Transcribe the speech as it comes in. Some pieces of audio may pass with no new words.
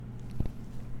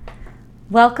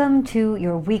Welcome to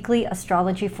your weekly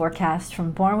astrology forecast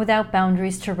from Born Without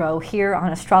Boundaries Tarot here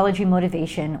on Astrology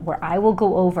Motivation, where I will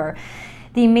go over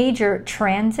the major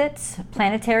transits,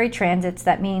 planetary transits.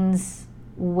 That means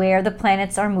where the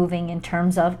planets are moving in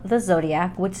terms of the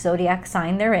zodiac, which zodiac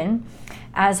sign they're in,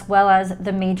 as well as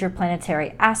the major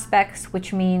planetary aspects,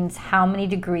 which means how many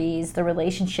degrees, the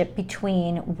relationship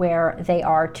between where they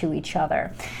are to each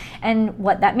other, and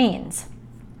what that means.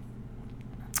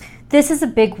 This is a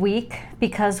big week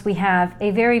because we have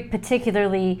a very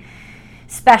particularly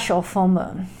special full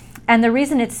moon. And the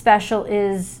reason it's special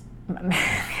is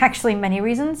actually many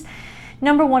reasons.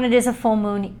 Number one, it is a full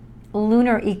moon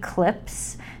lunar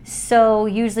eclipse. So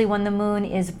usually when the moon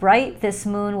is bright, this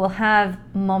moon will have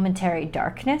momentary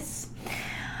darkness.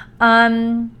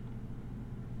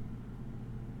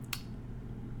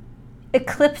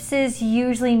 Eclipses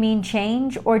usually mean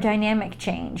change or dynamic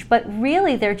change, but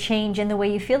really they're change in the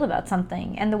way you feel about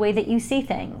something and the way that you see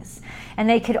things. And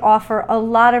they could offer a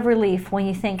lot of relief when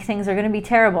you think things are going to be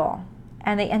terrible,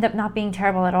 and they end up not being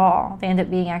terrible at all. They end up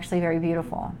being actually very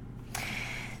beautiful.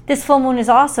 This full moon is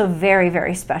also very,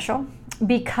 very special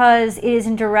because it is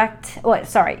in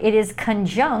it is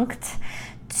conjunct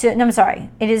to,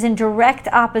 it is in direct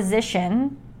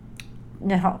opposition.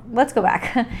 No, let's go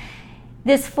back.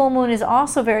 This full moon is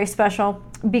also very special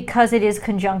because it is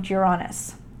conjunct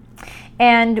Uranus.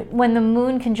 And when the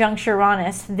moon conjuncts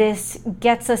Uranus, this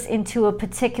gets us into a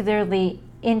particularly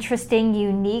interesting,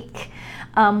 unique,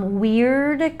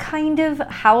 weird kind of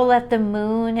howl at the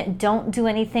moon, don't do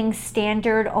anything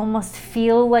standard, almost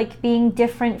feel like being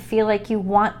different, feel like you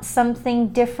want something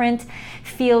different,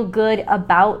 feel good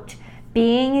about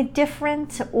being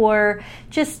different, or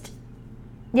just,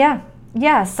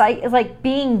 yes, like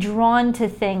being drawn to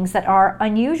things that are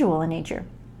unusual in nature.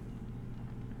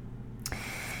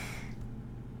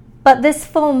 But this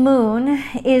full moon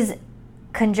is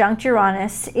conjunct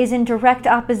Uranus, is in direct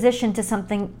opposition to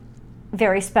something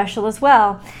very special as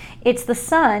well. It's the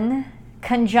Sun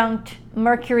conjunct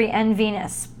Mercury and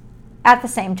Venus at the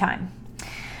same time.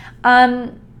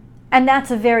 And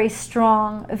that's a very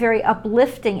strong, very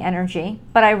uplifting energy,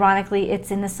 but ironically,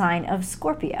 it's in the sign of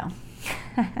Scorpio.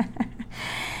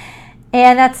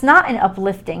 And that's not an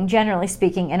uplifting, generally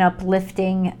speaking, an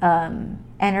uplifting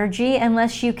energy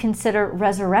unless you consider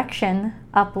resurrection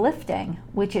uplifting,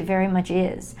 which it very much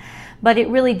is. But it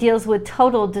really deals with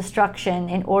total destruction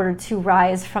in order to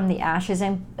rise from the ashes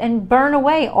and burn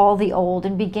away all the old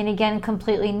and begin again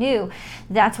completely new.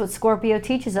 That's what Scorpio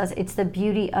teaches us. It's the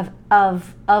beauty of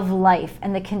life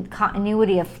and the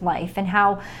continuity of life, and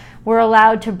how we're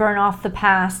allowed to burn off the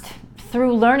past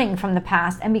through learning from the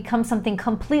past and become something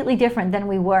completely different than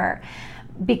we were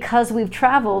because we've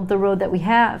traveled the road that we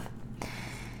have.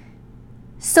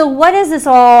 So what is this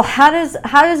all, how does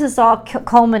this all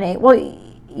culminate? Well,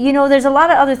 there's a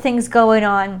lot of other things going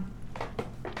on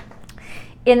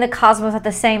in the cosmos at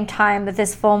the same time that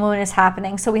this full moon is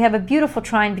happening. So we have a beautiful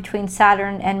trine between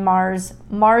Saturn and Mars.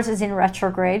 Mars is in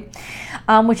retrograde,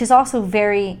 which is also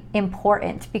very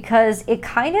important because it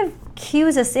kind of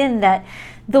cues us in that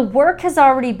the work has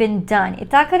already been done.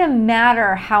 It's not going to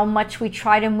matter how much we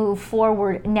try to move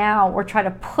forward now or try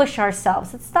to push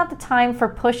ourselves. It's not the time for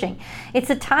pushing. It's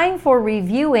a time for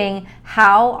reviewing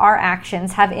how our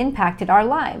actions have impacted our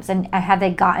lives and have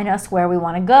they gotten us where we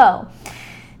want to go.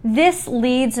 This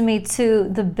leads me to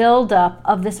the buildup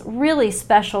of this really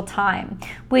special time,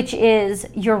 which is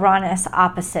Uranus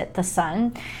opposite the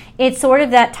Sun. It's sort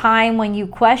of that time when you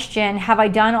question, have I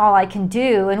done all I can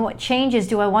do? And what changes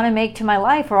do I want to make to my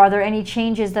life? Or are there any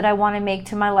changes that I want to make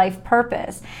to my life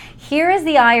purpose? Here is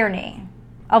the irony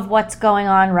of what's going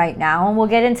on right now. And we'll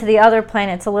get into the other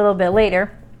planets a little bit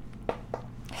later.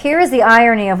 Here is the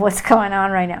irony of what's going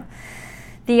on right now.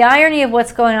 The irony of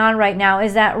what's going on right now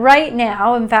is that right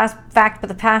now, in fact, for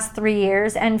the past 3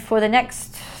 years, and for the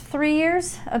next 3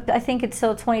 years, I think it's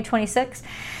till 2026,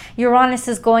 Uranus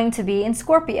is going to be in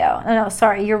Scorpio.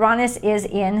 Uranus is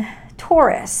in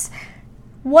Taurus.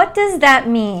 What does that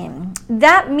mean?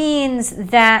 That means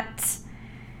that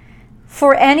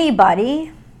for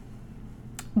anybody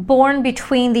born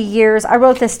between the years, I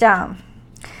wrote this down,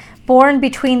 born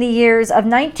between the years of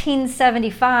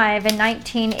 1975 and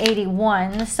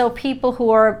 1981, so people who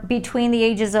are between the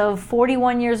ages of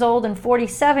 41 years old and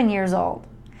 47 years old,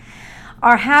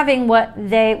 are having what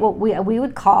we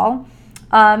would call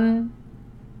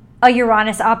a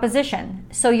Uranus opposition.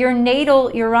 So your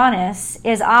natal Uranus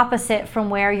is opposite from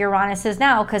where Uranus is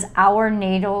now, because our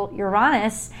natal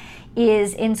Uranus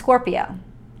is in Scorpio.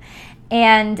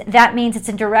 And that means it's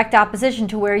in direct opposition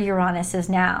to where Uranus is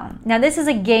now. Now, this is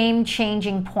a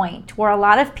game-changing point where a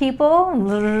lot of people,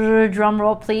 drum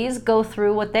roll please, go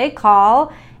through what they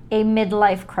call a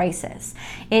midlife crisis.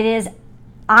 It is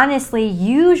honestly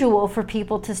usual for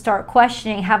people to start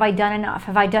questioning, have I done enough?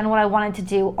 Have I done what I wanted to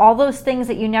do? All those things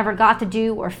that you never got to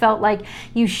do or felt like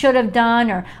you should have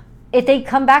done, or if they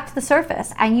come back to the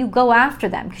surface and you go after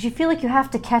them because you feel like you have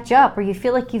to catch up or you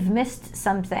feel like you've missed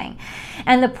something.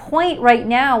 And the point right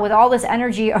now with all this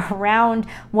energy around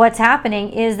what's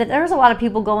happening is that there's a lot of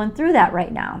people going through that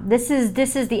right now. This is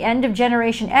the end of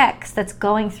Generation X that's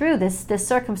going through this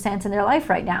circumstance in their life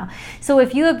right now. So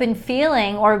if you have been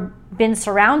feeling or been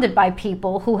surrounded by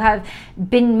people who have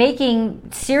been making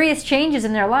serious changes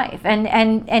in their life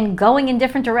and going in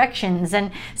different directions and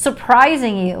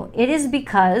surprising you, it is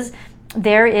because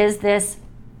there is this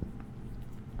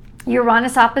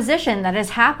Uranus opposition that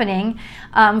is happening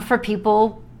for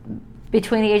people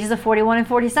between the ages of 41 and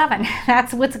 47.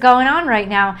 That's what's going on right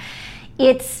now.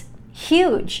 It's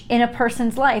huge in a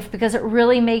person's life because it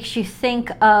really makes you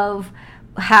think of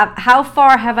how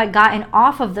far have I gotten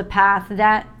off of the path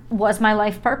that was my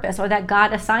life purpose, or that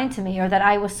God assigned to me, or that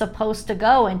I was supposed to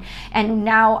go, and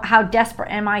now how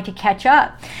desperate am I to catch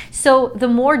up? So the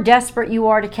more desperate you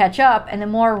are to catch up and the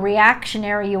more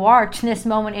reactionary you are to this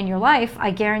moment in your life,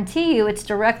 I guarantee you it's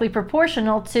directly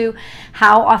proportional to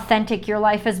how authentic your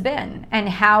life has been and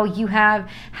how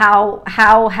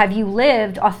have you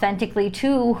lived authentically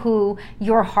to who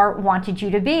your heart wanted you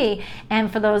to be. And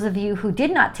for those of you who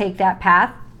did not take that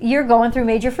path, you're going through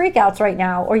major freakouts right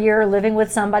now, or you're living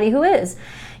with somebody who is,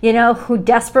 who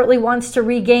desperately wants to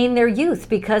regain their youth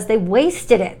because they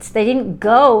wasted it. They didn't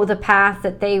go the path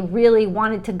that they really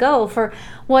wanted to go for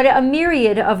a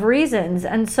myriad of reasons.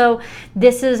 And so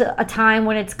this is a time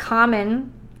when it's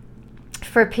common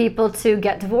for people to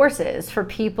get divorces, for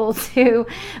people to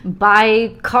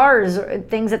buy cars or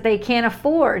things that they can't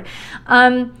afford.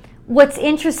 What's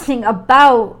interesting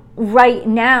about right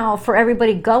now for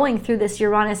everybody going through this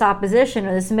Uranus opposition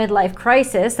or this midlife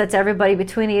crisis, that's everybody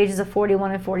between the ages of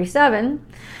 41 and 47,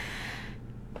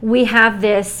 we have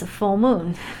this full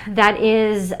moon that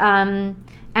is, and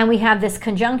we have this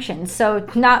conjunction. So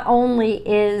not only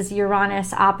is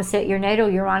Uranus opposite your natal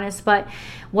Uranus, but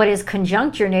what is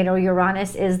conjunct your natal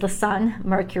Uranus is the Sun,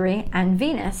 Mercury, and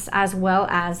Venus, as well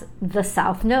as the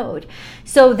South Node.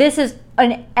 So this is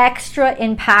an extra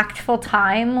impactful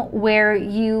time where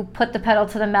you put the pedal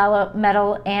to the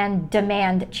metal and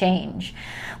demand change.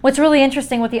 What's really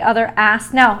interesting with the other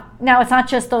now it's not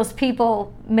just those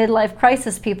people, midlife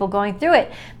crisis people going through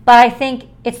it, but I think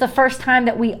it's the first time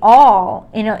that we all,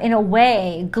 in a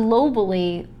way,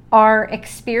 globally, are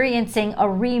experiencing a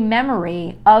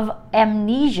rememory of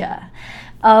amnesia,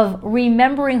 of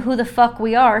remembering who the fuck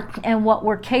we are and what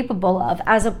we're capable of,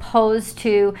 as opposed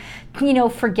to,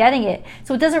 forgetting it.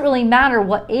 So it doesn't really matter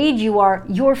what age you are,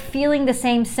 you're feeling the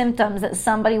same symptoms that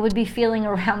somebody would be feeling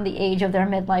around the age of their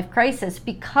midlife crisis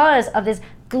because of this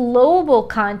global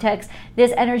context.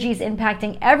 This energy is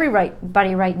impacting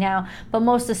everybody right now, but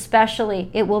most especially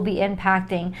it will be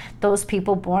impacting those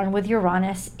people born with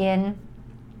Uranus in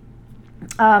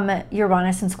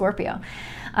Scorpio.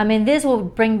 This will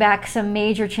bring back some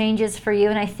major changes for you,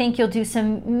 and I think you'll do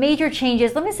some major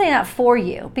changes. Let me say not for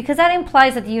you, because that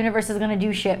implies that the universe is going to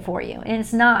do shit for you, and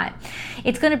it's not.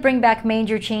 It's going to bring back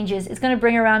major changes. It's going to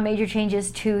bring around major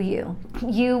changes to you.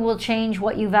 You will change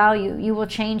what you value. You will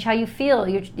change how you feel.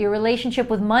 Your relationship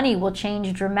with money will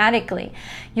change dramatically.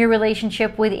 Your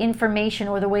relationship with information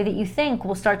or the way that you think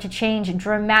will start to change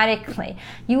dramatically.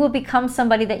 You will become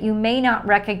somebody that you may not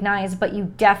recognize, but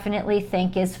you definitely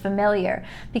think is familiar,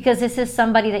 because this is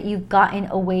somebody that you've gotten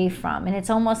away from. And it's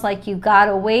almost like you got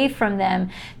away from them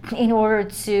in order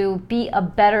to be a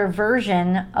better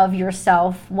version of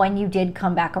yourself when you did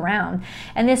come back around.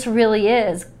 And this really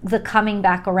is the coming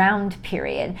back around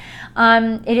period.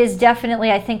 It is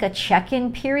definitely, I think, a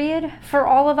check-in period for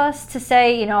all of us to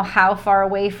say, how far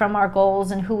away from our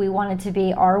goals and who we wanted to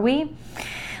be are we?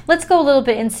 Let's go a little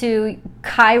bit into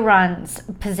Chiron's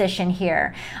position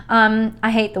here.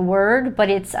 I hate the word, but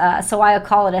it's so I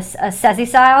call it a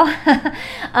sesicile.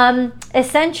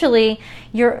 Essentially,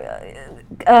 your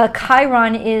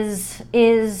Chiron is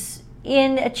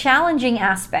in a challenging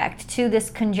aspect to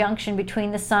this conjunction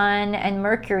between the Sun and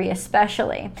Mercury,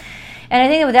 especially. And I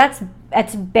think that's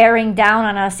it's bearing down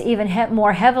on us even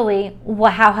more heavily.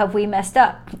 How have we messed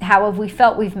up? How have we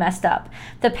felt we've messed up?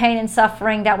 The pain and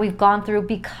suffering that we've gone through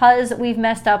because we've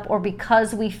messed up, or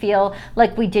because we feel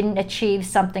like we didn't achieve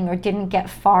something, or didn't get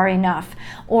far enough,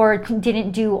 or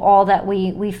didn't do all that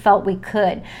we felt we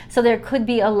could. So there could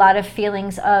be a lot of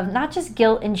feelings of not just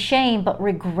guilt and shame, but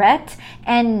regret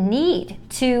and need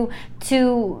to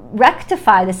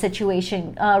rectify the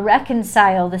situation,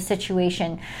 reconcile the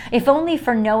situation, if only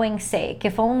for knowing sake,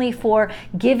 if only for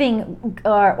giving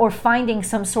or finding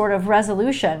some sort of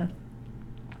resolution.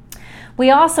 We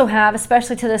also have,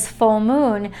 especially to this full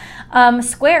moon,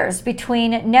 squares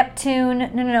between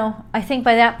Neptune. No, I think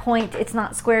by that point it's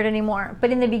not squared anymore. But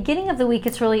in the beginning of the week,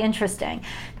 it's really interesting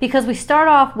because we start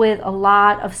off with a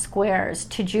lot of squares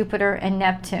to Jupiter and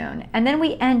Neptune, and then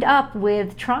we end up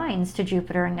with trines to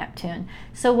Jupiter and Neptune.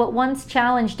 So what once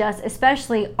challenged us,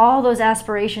 especially all those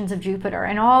aspirations of Jupiter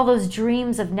and all those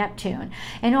dreams of Neptune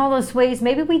and all those ways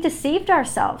maybe we deceived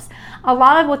ourselves. A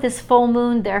lot of what this full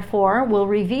moon, therefore, will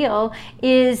reveal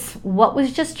is what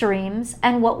was just dreams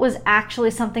and what was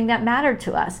actually something that mattered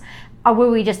to us.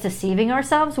 Were we just deceiving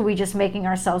ourselves? Were we just making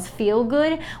ourselves feel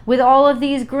good with all of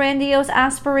these grandiose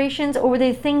aspirations? Or were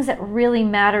they things that really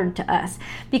mattered to us?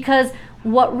 Because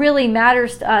what really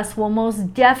matters to us will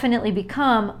most definitely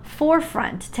become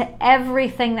forefront to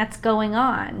everything that's going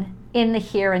on in the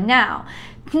here and now.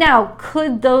 Now,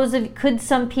 could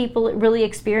some people really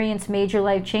experience major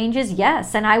life changes?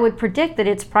 Yes, and I would predict that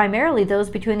it's primarily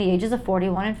those between the ages of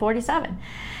 41 and 47.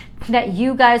 That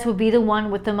you guys will be the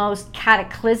one with the most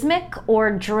cataclysmic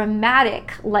or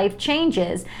dramatic life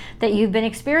changes that you've been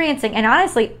experiencing. And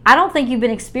honestly, I don't think you've been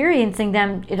experiencing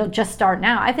them. It'll just start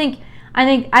now. I think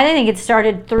it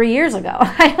started 3 years ago.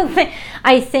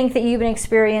 I think that you've been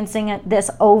experiencing this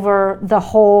over the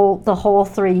whole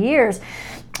 3 years.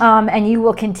 And you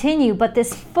will continue, but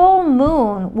this full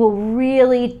moon will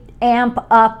really amp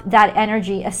up that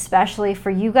energy, especially for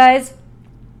you guys.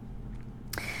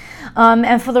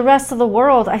 And for the rest of the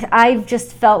world, I've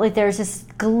just felt like there's this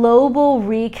global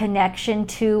reconnection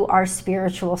to our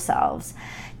spiritual selves,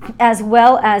 as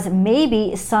well as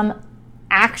maybe some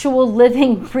actual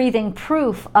living, breathing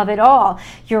proof of it all.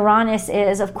 Uranus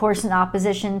is, of course, in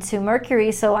opposition to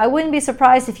Mercury, so I wouldn't be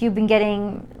surprised if you've been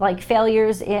getting like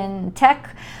failures in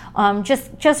tech,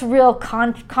 just real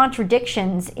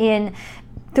contradictions in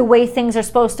the way things are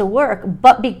supposed to work.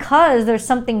 But because there's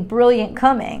something brilliant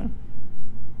coming,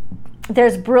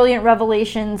 there's brilliant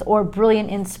revelations or brilliant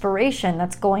inspiration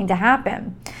that's going to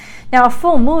happen. Now, a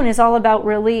full moon is all about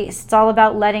release. It's all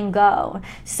about letting go.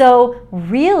 So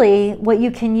really, what you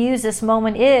can use this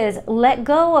moment is let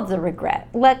go of the regret,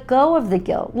 let go of the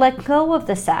guilt, let go of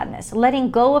the sadness, letting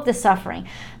go of the suffering,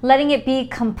 letting it be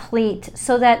complete,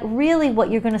 so that really what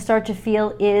you're going to start to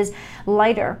feel is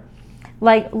lighter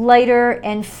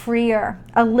and freer,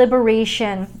 a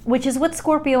liberation, which is what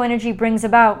Scorpio energy brings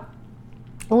about.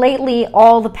 Lately,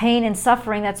 all the pain and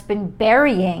suffering that's been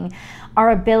burying our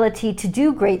ability to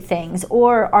do great things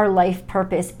or our life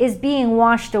purpose is being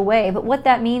washed away. But what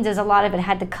that means is a lot of it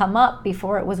had to come up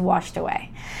before it was washed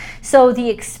away. So the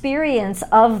experience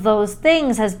of those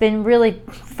things has been really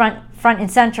front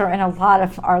and center in a lot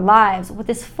of our lives. What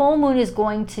this full moon is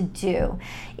going to do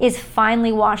is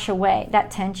finally wash away that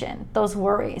tension, those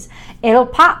worries. It'll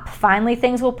pop. Finally,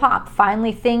 things will pop.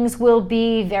 Finally, things will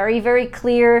be very, very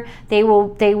clear. They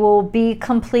will be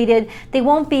completed. They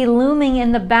won't be looming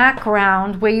in the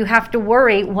background where you have to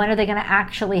worry, when are they going to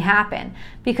actually happen?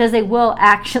 Because they will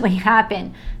actually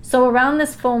happen. So around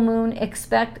this full moon,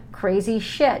 expect crazy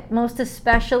shit, most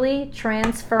especially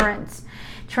transference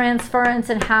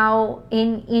and how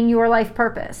in your life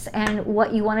purpose and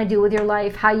what you want to do with your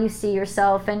life, how you see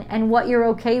yourself, and what you're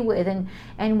okay with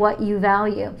and what you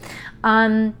value.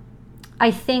 I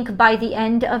think by the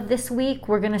end of this week,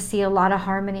 we're going to see a lot of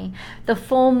harmony. The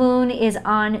full moon is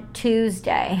on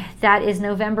Tuesday. That is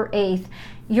November 8th.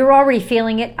 You're already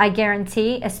feeling it, I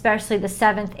guarantee, especially the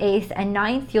 7th, 8th, and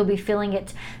 9th. You'll be feeling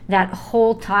it that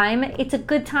whole time. It's a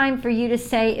good time for you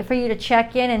to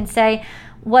check in and say,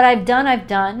 what I've done, I've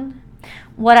done.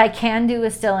 What I can do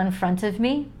is still in front of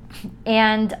me.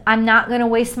 And I'm not going to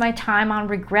waste my time on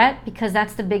regret, because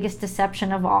that's the biggest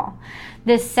deception of all.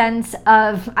 This sense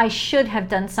of I should have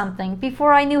done something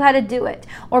before I knew how to do it,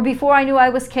 or before I knew I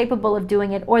was capable of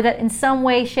doing it, or that in some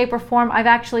way, shape, or form I've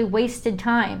actually wasted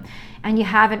time. And you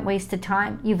haven't wasted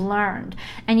time. You've learned.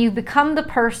 And you've become the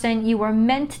person you were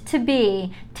meant to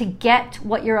be to get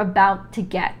what you're about to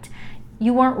get.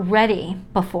 You weren't ready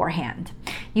beforehand.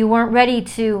 You weren't ready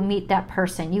to meet that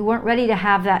person. You weren't ready to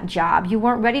have that job. You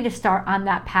weren't ready to start on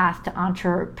that path to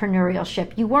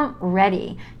entrepreneurship. You weren't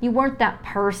ready. You weren't that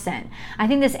person. I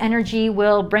think this energy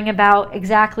will bring about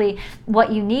exactly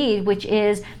what you need, which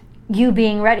is you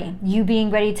being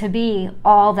ready to be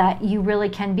all that you really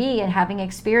can be, and having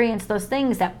experienced those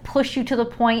things that push you to the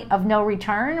point of no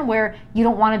return where you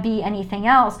don't want to be anything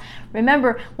else.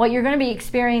 Remember, what you're going to be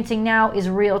experiencing now is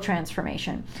real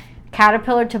transformation.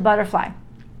 Caterpillar to butterfly.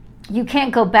 You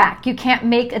can't go back. You can't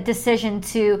make a decision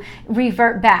to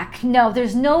revert back. No,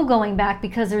 there's no going back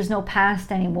because there's no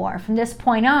past anymore. From this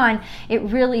point on, it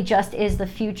really just is the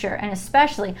future, and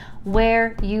especially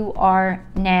where you are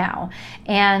now.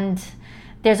 And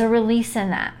there's a release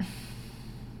in that.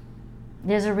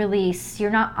 There's a release.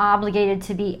 You're not obligated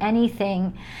to be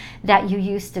anything that you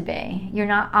used to be. You're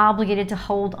not obligated to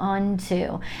hold on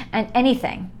to and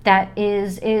anything that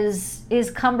is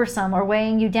cumbersome or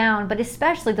weighing you down, but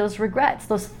especially those regrets,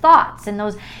 those thoughts and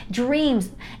those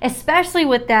dreams, especially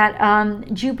with that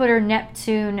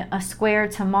Jupiter-Neptune square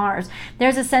to Mars.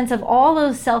 There's a sense of all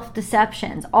those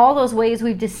self-deceptions, all those ways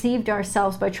we've deceived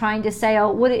ourselves by trying to say,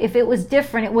 oh, if it was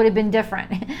different, it would have been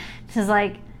different. This is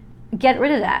like, get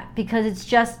rid of that, because it's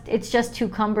just too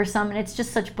cumbersome, and it's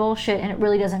just such bullshit, and it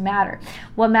really doesn't matter.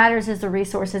 What matters is the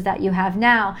resources that you have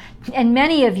now. And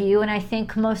many of you, and I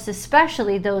think most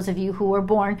especially those of you who were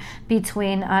born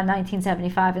between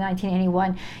 1975 and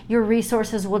 1981, your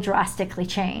resources will drastically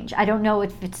change. I don't know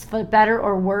if it's for better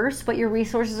or worse, but your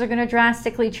resources are going to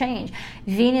drastically change.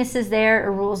 Venus is there.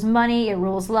 It rules money. It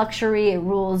rules luxury. It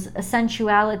rules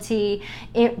sensuality.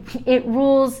 It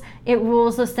rules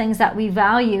those things that we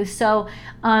value. So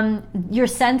your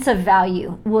sense of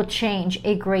value will change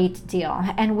a great deal,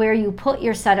 and where you put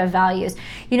your set of values.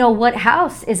 You know, what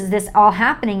house is this all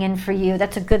happening in for you?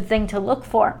 That's a good thing to look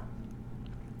for.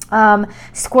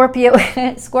 Scorpio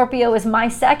is my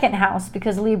second house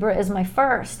because Libra is my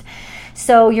first.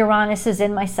 So Uranus is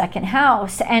in my second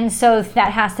house, and so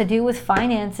that has to do with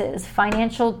finances,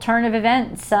 financial turn of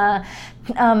events,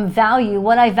 value,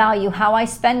 what I value, how I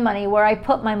spend money, where I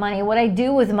put my money, what I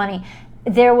do with money.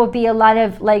 There will be a lot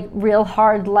of like real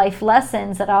hard life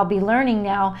lessons that I'll be learning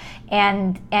now,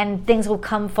 and things will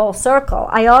come full circle.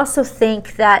 I also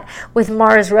think that with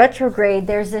Mars retrograde,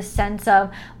 there's this sense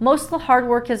of most of the hard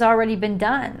work has already been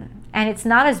done. And it's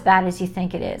not as bad as you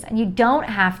think it is. And you don't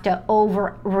have to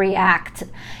overreact.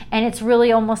 And it's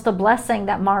really almost a blessing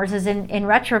that Mars is in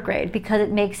retrograde, because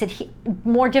it makes it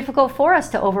more difficult for us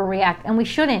to overreact. And we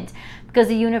shouldn't, because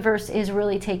the universe is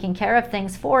really taking care of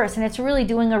things for us. And it's really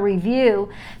doing a review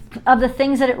of the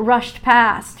things that it rushed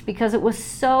past, because it was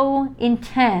so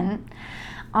intent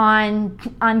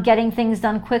on getting things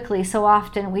done quickly so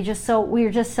often. We're just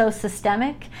so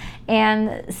systemic,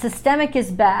 and systemic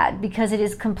is bad because it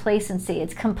is complacency.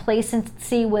 It's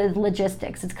complacency with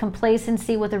logistics. It's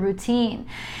complacency with a routine,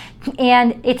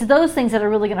 and it's those things that are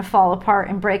really going to fall apart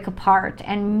and break apart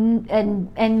and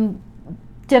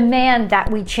demand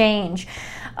that we change.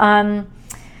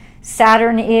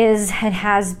 Saturn is and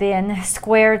has been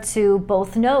square to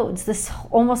both nodes this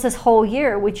whole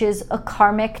year, which is a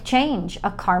karmic change,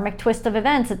 a karmic twist of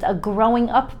events. It's a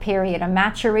growing up period, a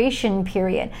maturation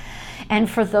period. And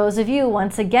for those of you,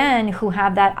 once again, who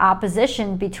have that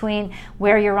opposition between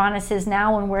where Uranus is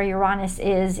now and where Uranus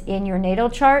is in your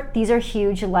natal chart, these are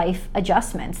huge life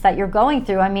adjustments that you're going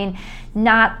through. I mean,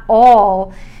 not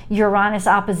all Uranus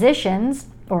oppositions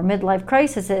or midlife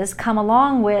crises come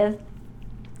along with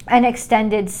an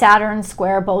extended Saturn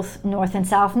square both north and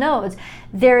south nodes.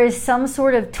 There is some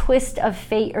sort of twist of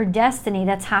fate or destiny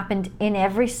that's happened in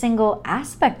every single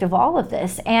aspect of all of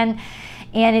this. And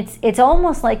it's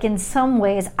almost like, in some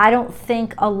ways, I don't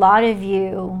think a lot of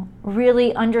you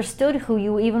really understood who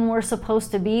you even were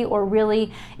supposed to be, or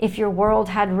really if your world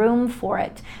had room for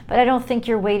it. But I don't think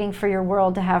you're waiting for your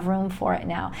world to have room for it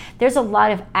now. There's a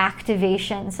lot of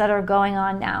activations that are going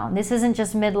on now. This isn't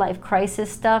just midlife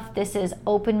crisis stuff. This is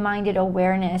open-minded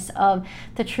awareness of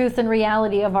the truth and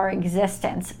reality of our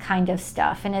existence kind of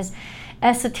stuff. And as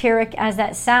esoteric as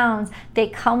that sounds, they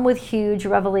come with huge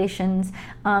revelations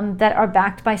that are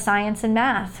backed by science and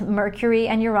math. Mercury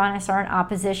and Uranus are in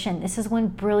opposition. This is when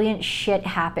brilliant shit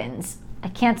happens. I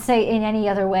can't say it in any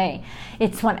other way.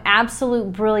 It's when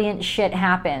absolute brilliant shit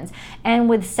happens. And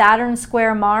with Saturn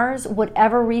square Mars,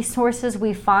 whatever resources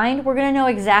we find, we're going to know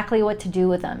exactly what to do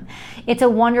with them. That's a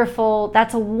wonderful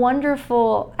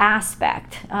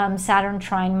aspect, Saturn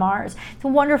trine Mars. It's a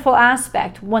wonderful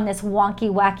aspect when this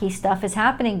wonky, wacky stuff is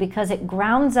happening, because it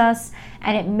grounds us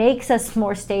and it makes us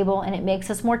more stable, and it makes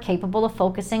us more capable of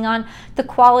focusing on the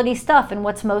quality stuff and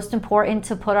what's most important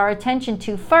to put our attention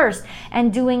to first,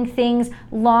 and doing things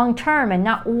long term and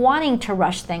not wanting to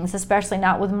rush things, especially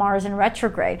not with Mars in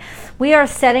retrograde. We are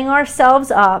setting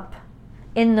ourselves up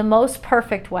in the most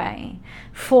perfect way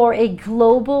for a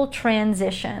global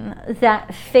transition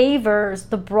that favors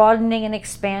the broadening and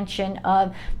expansion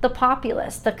of the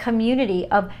populace, the community,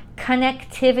 of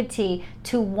connectivity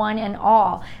to one and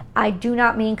all. I do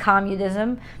not mean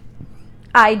communism.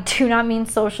 I do not mean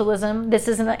socialism. This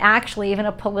isn't actually even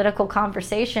a political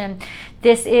conversation.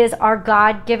 This is our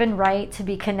God-given right to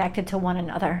be connected to one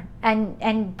another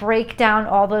and break down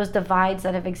all those divides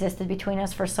that have existed between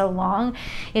us for so long.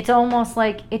 It's almost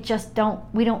like we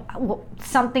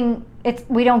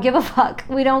don't give a fuck.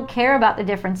 We don't care about the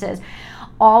differences.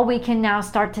 All we can now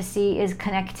start to see is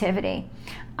connectivity.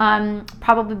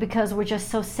 Probably because we're just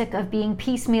so sick of being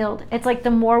piecemealed. It's like the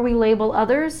more we label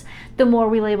others, the more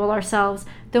we label ourselves,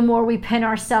 the more we pin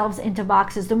ourselves into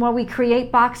boxes, the more we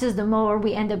create boxes, the more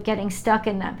we end up getting stuck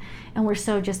in them. And we're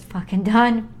so just fucking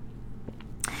done.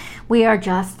 We are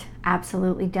just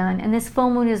absolutely done. And this full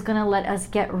moon is going to let us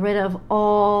get rid of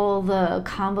all the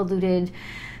convoluted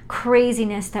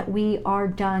craziness that we are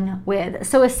done with.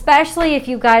 So especially if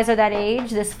you guys are that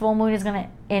age, this full moon is going to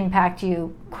impact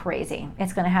you crazy.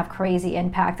 It's going to have crazy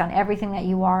impact on everything that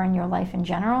you are in your life in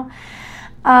general.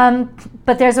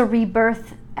 But there's a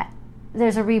rebirth.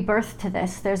 There's a rebirth to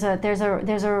this. There's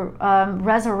a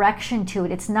resurrection to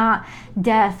it. It's not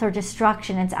death or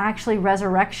destruction. It's actually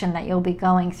resurrection that you'll be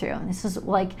going through. And this is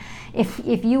like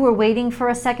if you were waiting for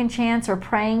a second chance or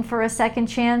praying for a second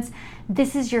chance,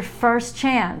 this is your first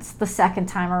chance the second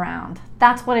time around.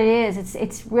 That's what it is.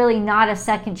 It's really not a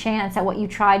second chance at what you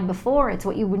tried before. It's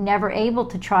what you were never able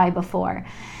to try before.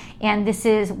 And this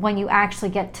is when you actually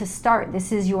get to start.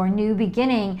 This is your new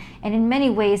beginning. And in many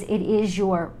ways, it is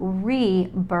your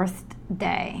rebirth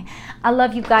day. I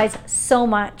love you guys so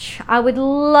much. I would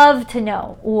love to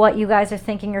know what you guys are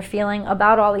thinking or feeling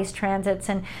about all these transits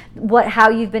and how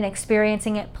you've been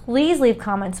experiencing it. Please leave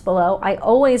comments below. I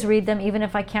always read them, even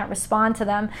if I can't respond to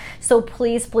them. So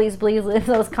please, please, please leave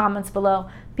those comments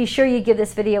below. Be sure you give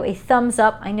this video a thumbs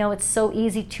up. I know it's so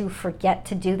easy to forget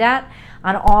to do that.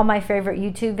 On all my favorite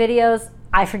YouTube videos,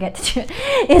 I forget to do it.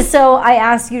 And so I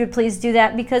ask you to please do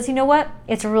that, because you know what?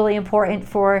 It's really important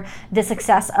for the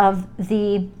success of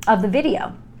the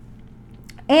video.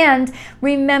 And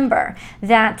remember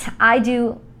that I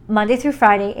do Monday through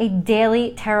Friday a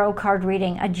daily tarot card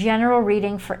reading, a general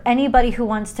reading for anybody who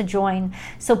wants to join.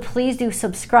 So please do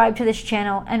subscribe to this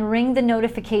channel and ring the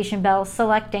notification bell,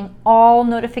 selecting all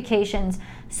notifications,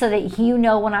 so that you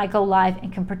know when I go live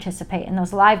and can participate in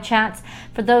those live chats.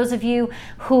 For those of you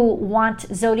who want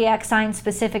zodiac sign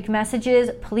specific messages,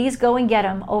 please go and get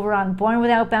them over on Born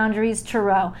Without Boundaries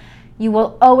Tarot. You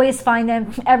will always find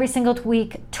them every single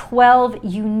week, 12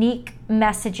 unique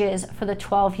messages for the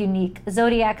 12 unique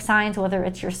zodiac signs, whether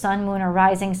it's your sun, moon, or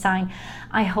rising sign.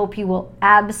 I hope you will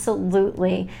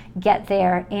absolutely get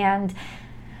there, and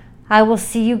I will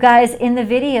see you guys in the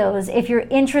videos. If you're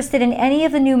interested in any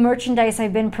of the new merchandise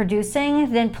I've been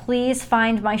producing, then please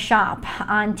find my shop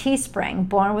on Teespring,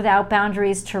 Born Without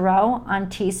Boundaries Tarot on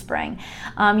Teespring.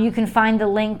 You can find the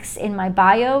links in my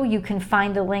bio. You can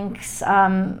find the links.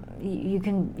 You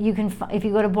can if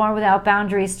you go to Born Without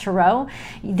Boundaries Tarot,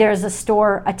 there's a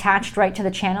store attached right to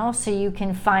the channel, so you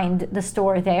can find the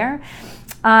store there.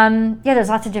 There's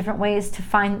lots of different ways to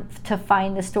find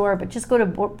the store, but just go to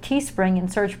Teespring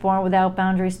and search Born Without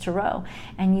Boundaries Tarot,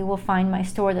 and you will find my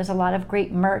store. There's a lot of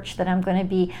great merch that I'm going to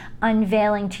be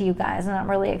unveiling to you guys, and I'm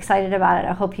really excited about it.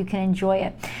 I hope you can enjoy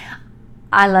it.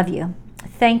 I love you.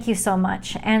 Thank you so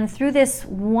much. And through this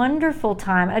wonderful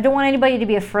time, I don't want anybody to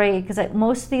be afraid, because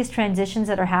most of these transitions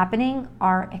that are happening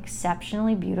are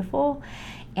exceptionally beautiful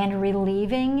and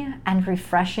relieving and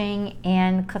refreshing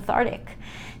and cathartic.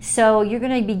 So you're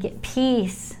going to get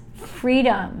peace,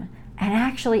 freedom, and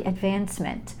actually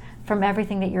advancement from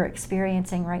everything that you're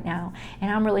experiencing right now.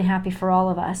 And I'm really happy for all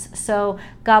of us. So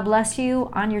God bless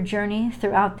you on your journey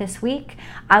throughout this week.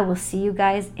 I will see you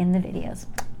guys in the videos.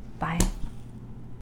 Bye.